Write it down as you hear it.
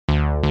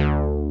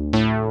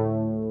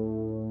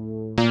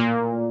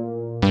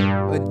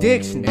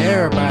addiction.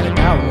 Everybody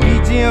got one.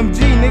 EGMG,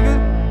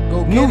 nigga.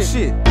 Go get new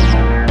shit.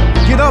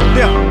 Get up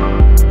there.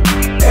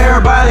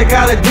 Everybody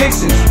got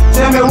addictions.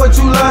 Tell me what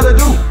you love to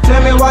do.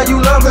 Tell me why you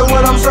love it.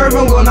 What I'm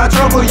serving will not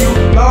trouble you.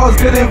 Laws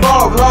get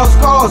involved, lost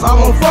cause, I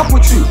won't fuck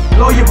with you.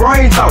 Blow your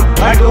brains out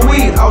like the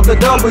weed out the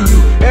W.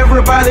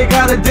 Everybody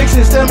got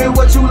addictions. Tell me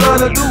what you love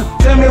to do.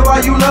 Tell me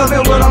why you love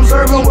it. What I'm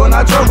serving will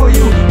not trouble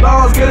you.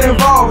 Laws get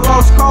involved,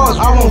 lost cause,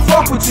 I won't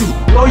fuck with you.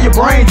 Blow your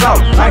brains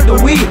out like the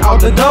weed out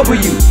the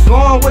W.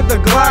 Going with the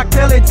Glock,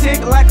 tell it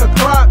tick like a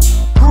clock.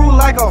 Crew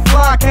like a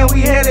flock and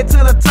we headed to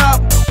the top.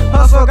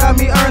 Hustle got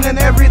me earning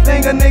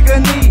everything a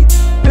nigga need.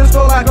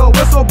 Pistol like a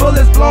whistle,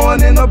 bullets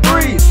blowing in the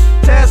breeze.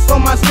 Tats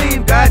on my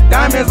sleeve, got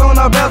diamonds on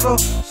the bezel.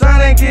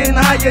 Shining, getting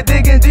higher,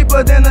 digging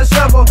deeper than a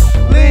shovel.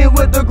 Lean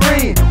with the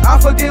green, I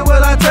forget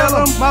what I tell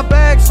them. My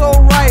bag's so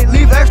right,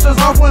 leave extras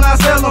off when I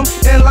sell them.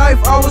 In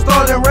life, I was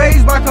taught and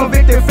raised by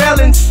convicted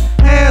felons.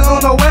 Hands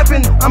on the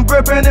weapon, I'm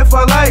gripping it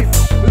for life.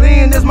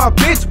 Lean is my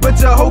bitch,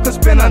 but your hoe could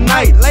spend a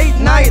night. Late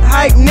night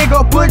hike,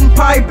 nigga putting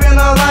pipe in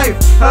her life.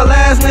 Her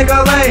last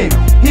nigga lame,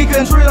 he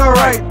couldn't treat her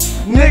right.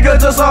 Nigga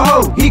just a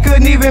hoe, he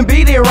couldn't even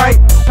beat it right.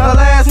 Her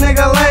last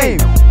nigga lame,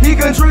 he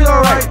couldn't treat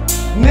her right.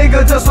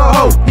 Nigga just a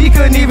hoe, he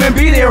couldn't even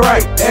beat it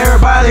right.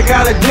 Everybody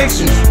got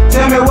addictions.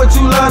 Tell me what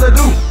you love to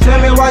do.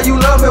 Tell me why you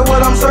love it.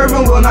 What I'm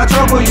serving will not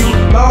trouble you.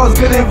 Laws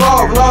get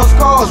involved, lost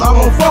cause, I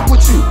won't fuck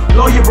with you.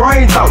 Blow your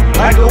brains out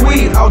like the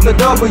weed out the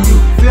W.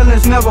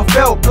 Feelings never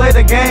felt, play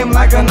the game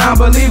like a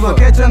non-believer.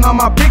 Catching on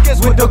my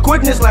pickets with the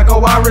quickness like a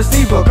wide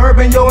receiver.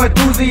 Curbing your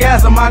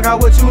enthusiasm, I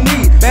got what you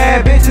need.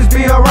 Bad bitches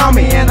be around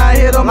me and I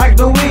hit them like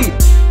the weed.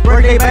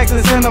 Birthday backs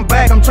and send them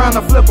back, I'm trying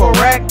to flip a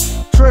rack.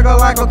 Trigger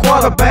like a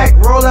quarterback,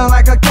 rolling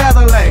like a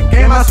Cadillac.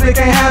 Game I spit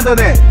can't handle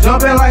that,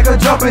 jumping like a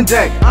jumping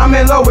jack. I'm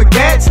in love with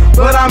gats,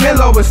 but I'm in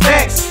love with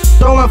stacks.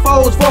 Throwing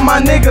foes for my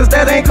niggas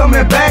that ain't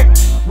coming back.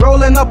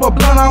 Rolling up a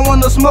blunt, I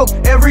wanna smoke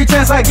every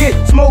chance I get.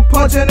 Smoke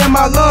punching in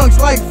my lungs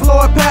like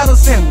Floyd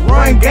Patterson.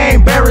 Run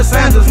game, Barry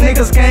Sanders,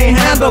 niggas can't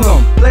handle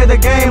them. Play the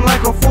game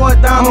like a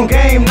fourth down on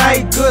game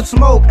night. Good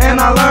smoke, and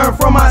I learned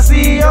from my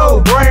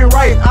CEO. Brain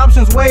right,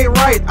 options way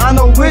right, I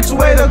know which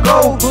way to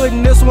go.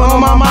 Putting this one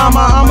on my mama,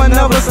 I'ma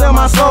never sell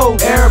my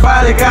soul.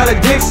 Everybody got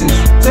addictions.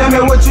 Tell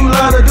me what you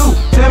love to do.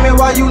 Tell me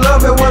why you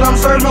love it. What I'm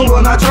serving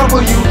will not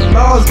trouble you.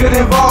 Laws get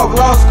involved,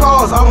 lost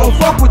cause, I won't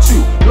fuck with you.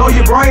 Blow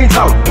your brains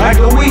out like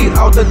the weed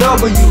out the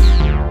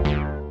W.